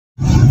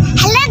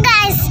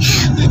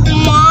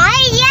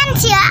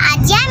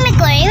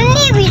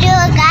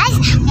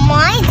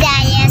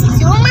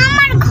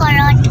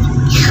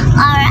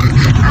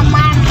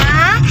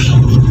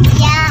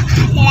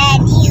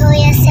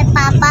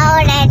পাপাও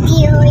ready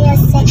হৈ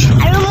আছে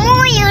আৰু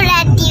মইও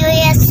ৰেডি হৈ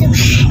আছো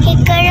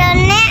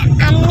সেইকাৰণে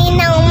আমি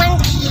নাওমান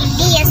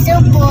খেলি আছো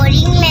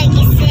বৰিং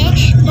লাগিছে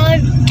মোৰ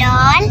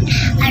ডল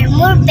আৰু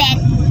মোৰ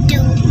বেগটো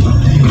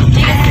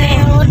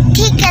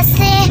ঠিক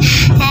আছে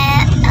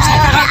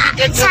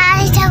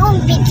চাই থাকক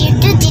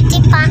ভিডিঅ'টো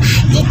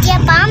যেতিয়া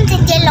পাম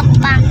তেতিয়া লগ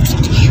পাম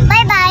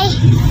বাই বাই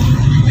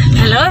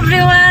হেল্ল'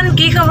 এভৰিৱান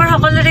কি খবৰ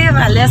সকলোৰে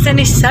ভালে আছে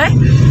নিশ্চয়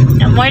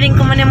মই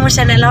ৰিংকু মানে মোৰ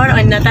চেনেলৰ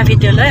অন্য এটা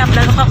ভিডিঅ'লৈ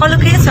আপোনালোক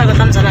সকলোকে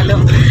স্বাগতম জনালোঁ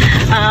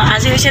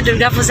আজি হৈছে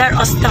দুৰ্গা পূজাৰ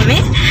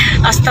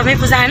অষ্টমী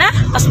পূজা হয় না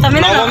অষ্টমী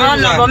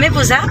নৱমী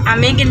পূজা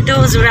আমি কিন্তু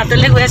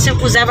যোৰহাটলৈ গৈ আছোঁ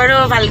পূজা বাৰু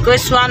ভালকৈ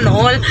চোৱা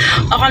নহ'ল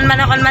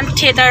অকণমান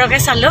থিয়েটাৰকে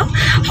চালোঁ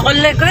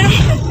সকলোলৈ গৈ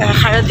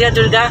শাৰদীয়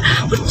দুৰ্গা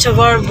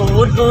উৎসৱৰ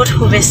বহুত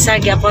শুভেচ্ছা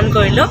জ্ঞাপন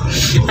কৰিলোঁ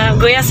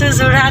গৈ আছোঁ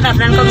যোৰহাট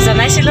আপোনালোকক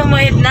জনাইছিলোঁ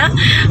মই সেইদিনা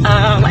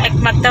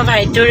একমাত্ৰ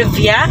ভাইটোৰ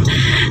বিয়া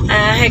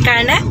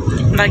সেইকাৰণে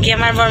বাকী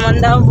আমাৰ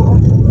বৰমন্দাও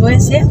গৈ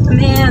আছে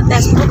আমি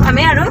তেজপুৰ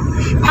পামেই আৰু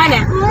হয়নে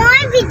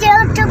মই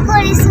ভিডিঅ'টো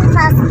কৰিছোঁ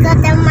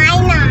ফাৰ্ষ্টতে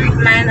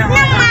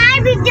মাৰ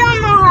ভিডিঅ'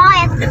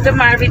 নহয় এইটো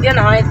মাৰ ভিডিঅ'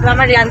 নহয় এইটো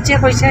আমাৰ ৰিয়াঞ্চিয়ে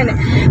কৈছে হয়নে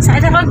চাই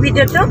থাকক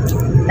ভিডিঅ'টো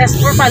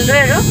তেজপুৰ পালোঁ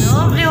আৰু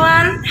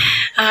এভৰিৱান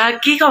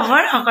কি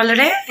খবৰ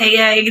সকলোৰে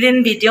এইকেইদিন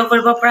ভিডিঅ'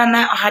 কৰিব পৰা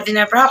নাই অহা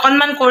দিনাৰ পৰা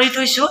অকণমান কৰি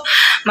থৈছোঁ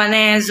মানে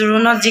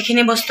জোৰোণত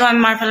যিখিনি বস্তু আমি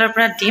মাৰ ফালৰ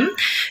পৰা দিম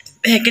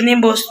সেইখিনি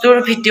বস্তুৰ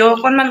ভিডিঅ'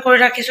 অকণমান কৰি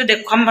ৰাখিছোঁ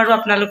দেখুৱাম বাৰু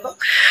আপোনালোকক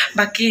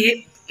বাকী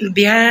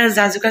বিয়াৰ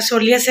যা যোগাৰ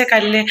চলি আছে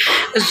কাইলৈ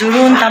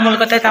জোৰোণ তামোল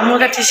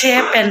কাটিছে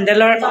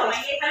পেণ্ডেলৰ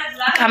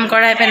কাম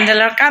কৰাই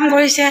পেণ্ডেলৰ কাম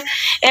কৰিছে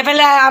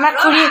এইফালে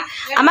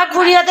আমাক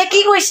খুৰীহঁতে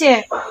কি কৈছে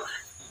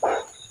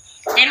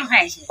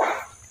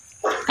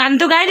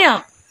গানটো গাই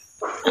দিয়ক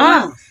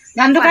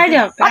গানটো গাই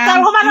দিয়ক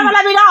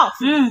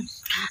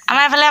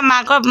আমাৰ এইফালে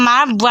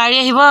মাৰ বোৱাৰী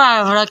আহিব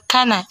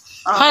ৰক্ষা নাই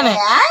হয় নাই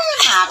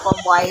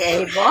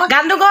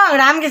গানটো কওক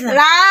ৰাম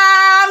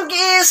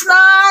কৃষ্ণ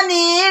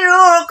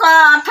নিৰু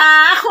কথা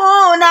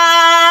শুনা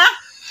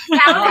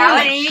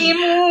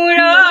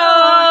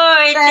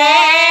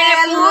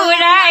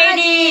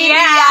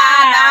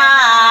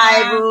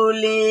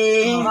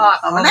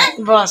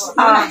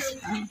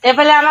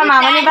এইফালে আমাৰ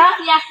মামনি বা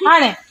হয়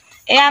নাই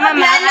এয়া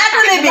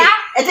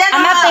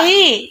আমাৰ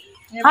পেহী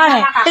হয়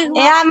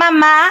এয়া আমাৰ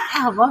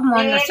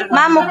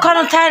মা মুখখন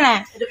উঠাই নাই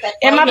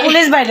আমাৰ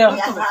পুলিচ বাইদেউ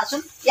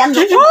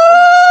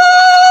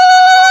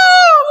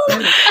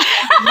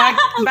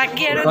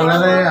বাকী আৰু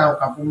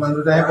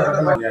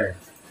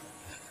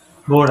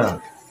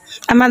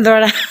আমাৰ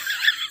দৰা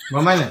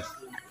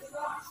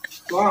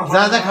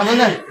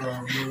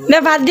দে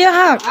ভাত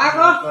দিয়ক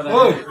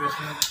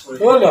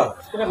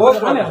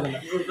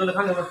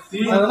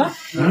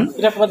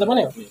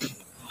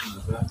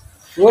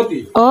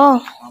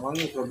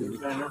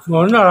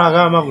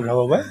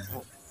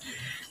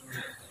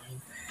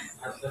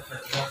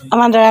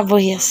আমাৰ দৰা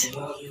বহি আছে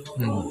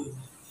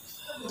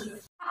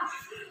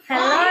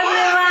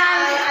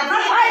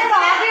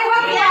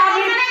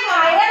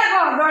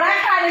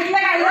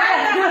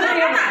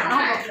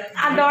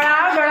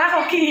দৰা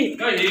সখী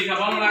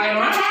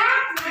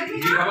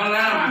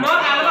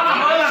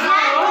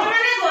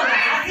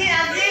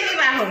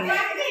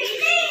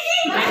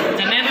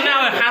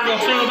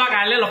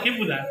লক্ষী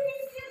পূজা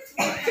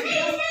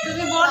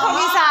তুমি বৰ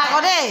ঠগিছা আকৌ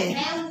দেই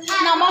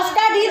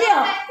নমস্কাৰ দি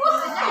দিয়ক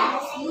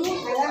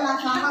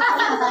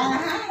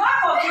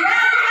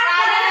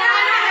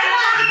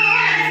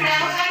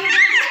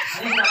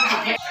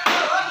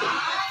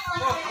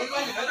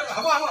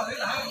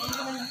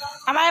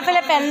আমাৰ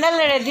এইফালে পেণ্ডেল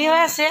ৰেডি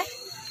হৈ আছে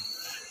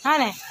হয়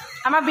নাই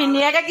আমাৰ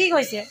ভিনিয়াকে কি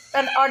কৈছে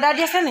অৰ্ডাৰ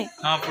দি আছে নি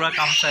পুৰা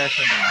কাম চাই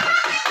আছে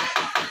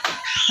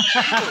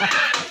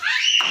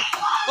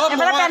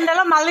এইফালে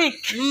পেণ্ডেলৰ মালিক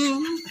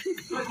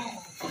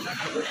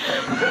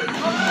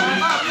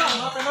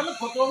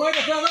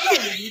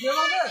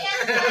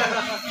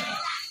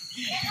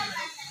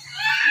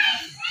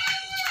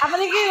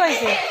আপুনি কি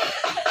কৰিছে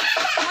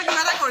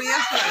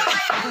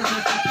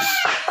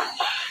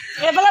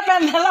এইফালে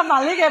পেণ্ডেলৰ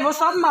মালিক এইবোৰ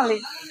চব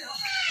মালিক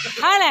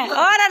হয় নাই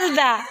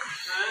দাদা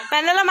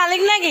পেণ্ডেলৰ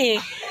মালিক নে কি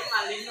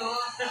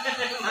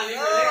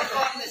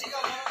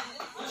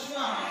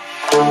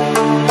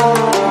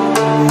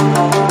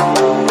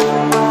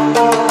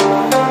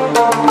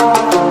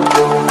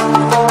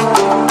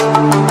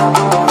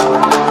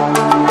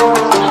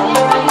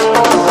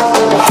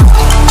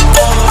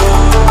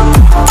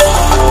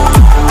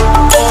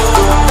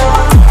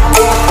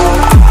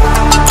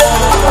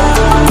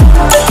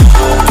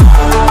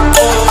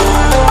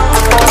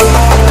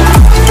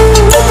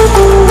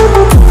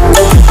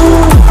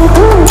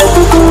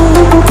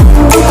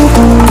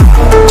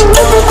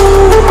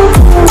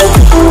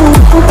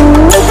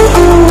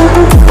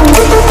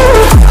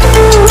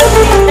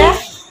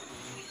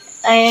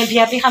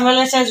ভিয়াপি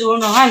খাবলৈ চাই জোৰ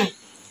নহয় নি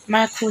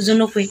আমাৰ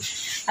খুজুনো খুই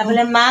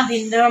এইফালে মা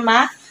ভিন্দৰ মা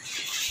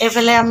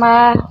এইফালে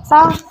আমাৰ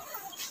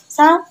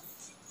চাওঁ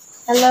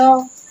হেল্ল'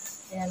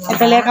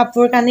 এইফালে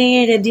কাপোৰ কানি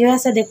ৰেডি হৈ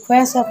আছে দেখুৱাই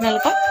আছোঁ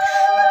আপোনালোকক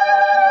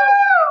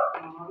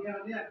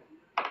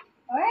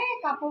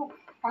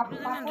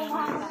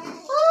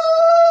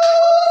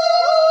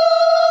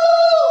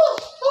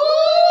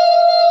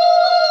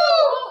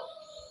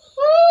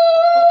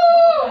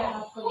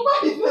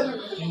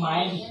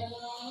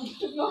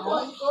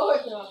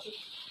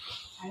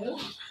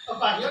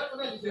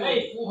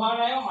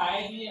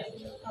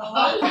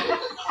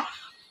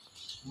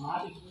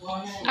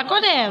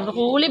দে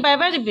কুকুলি বাই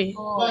বাই দিবি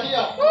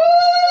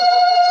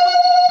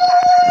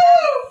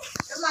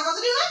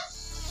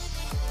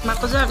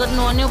মাকজৰ আগত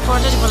ননি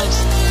ওপৰতে দিব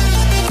লাগিছে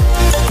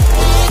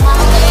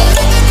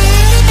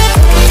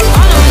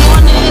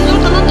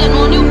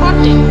ননি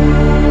ওপৰতে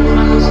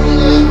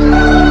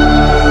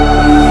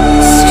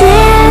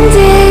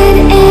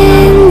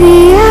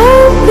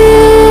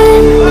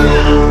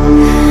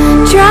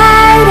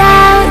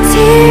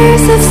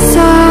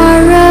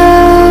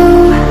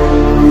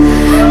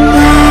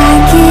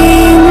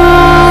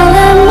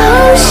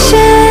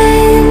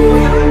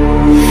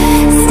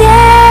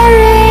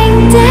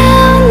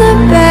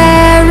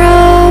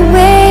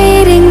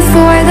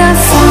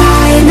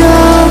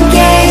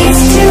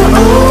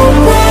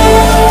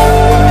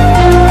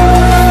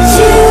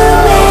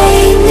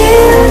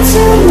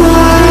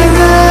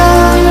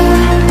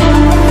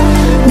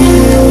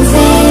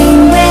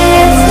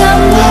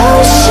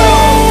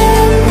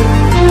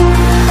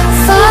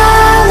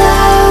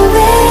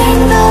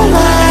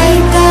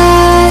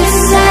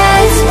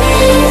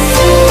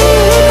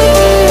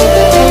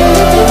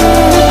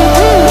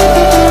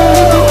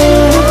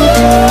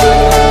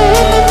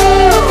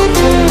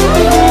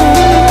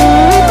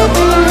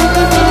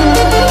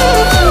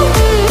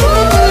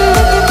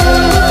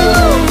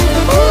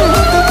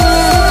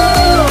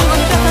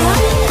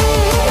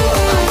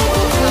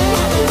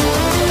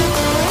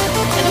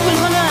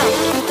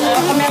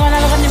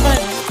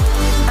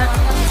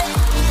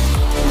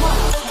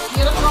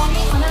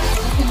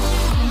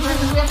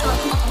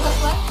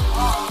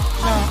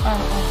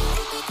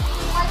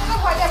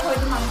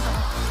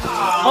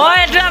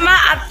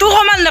আটু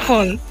সমান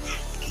দেখোন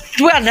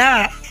তু আধা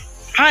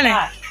হয় না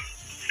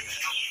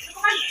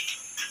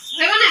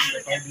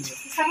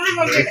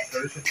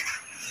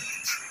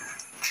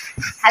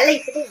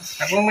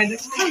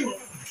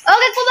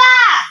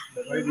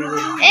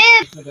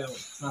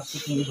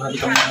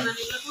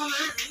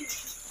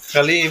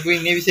কালি এইবোৰ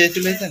ইনে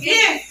বিচাৰিছিল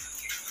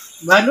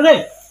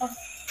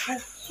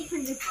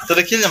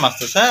তই কি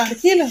মাছটো চা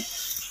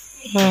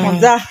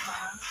মজা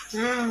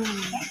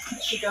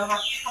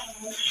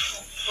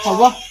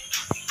হ'ব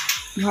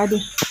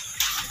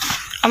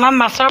আমাৰ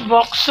মাছৰ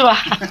বক্স চোৱা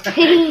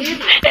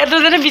এইটো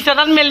যদি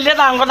বিচনাত মেলি দিয়ে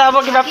ডাঙৰ কথা হ'ব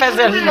কিবা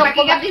প্ৰেজেণ্ট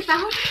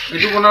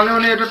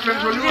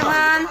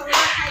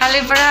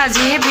কালিৰ পৰা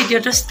আজিহে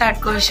ভিডিঅ'টো ষ্টাৰ্ট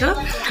কৰিছোঁ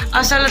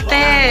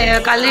আচলতে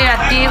কালি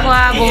ৰাতি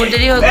হোৱা বহুত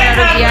দেৰি হৈ গ'ল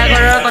আৰু বিয়া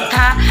ঘৰৰ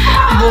কথা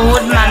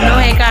বহুত মানুহ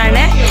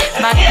সেইকাৰণে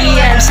বাকী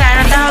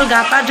 9:30 হ'ল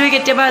গা পা ধুই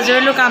কেতিয়াবা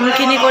আজৰিলোঁ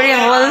কামখিনি কৰি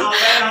হ'ল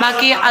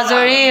বাকী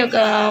আজৰি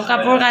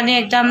কাপোৰ কানি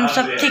একদম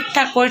চব ঠিক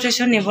ঠাক কৰি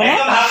থৈছোঁ নিবলৈ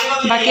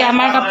বাকী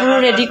আমাৰ কাপোৰো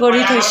ৰেডি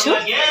কৰি থৈছোঁ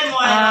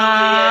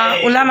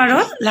ওলাম আৰু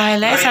লাহে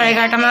লাহে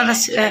 11:30 মানত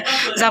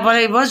যাব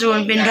লাগিব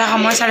জোৰোণ পিন্ধোৱা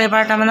সময়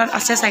 12:30 মানত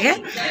আছে চাগে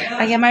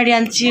বাকী আমাৰ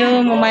ৰিয়াঞ্চিও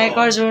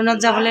মোমায়েকৰ জোৰোণত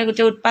যাবলৈ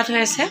গোটেই উৎপাত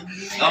হৈ আছে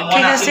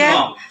ঠিক আছে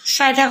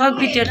চাই থাকক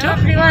ভিডিঅ'টো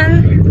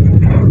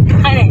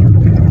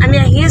আমি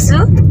আহি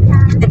আছোঁ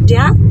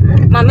এতিয়া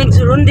মামীক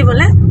জোৰোণ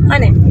দিবলৈ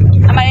হয়নে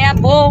আমাৰ ইয়াত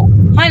বৌ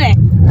হয়নে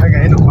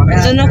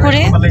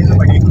জুনুখুৰী